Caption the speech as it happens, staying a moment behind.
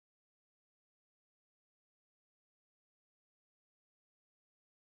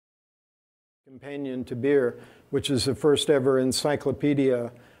Companion to beer, which is the first ever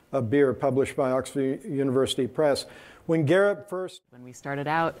encyclopedia of beer published by Oxford University Press. When we started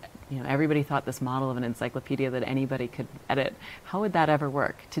out, everybody thought this model of an encyclopedia that anybody could edit. How would that ever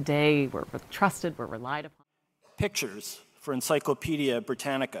work? Today, we're trusted, we're relied upon. Pictures for Encyclopedia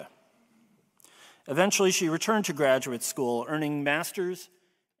Britannica. Eventually, she returned to graduate school, earning master's.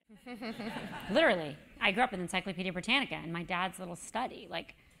 Literally, I grew up with Encyclopedia Britannica in my dad's little study.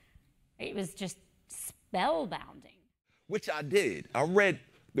 It was just spellbounding. Which I did. I read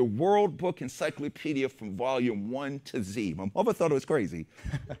the World Book Encyclopedia from volume 1 to Z. My mother thought it was crazy,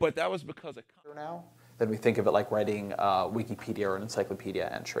 but that was because of now. Then we think of it like writing Wikipedia or an encyclopedia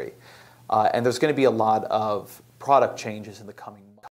entry. And there's going to be a lot of product changes in the coming months.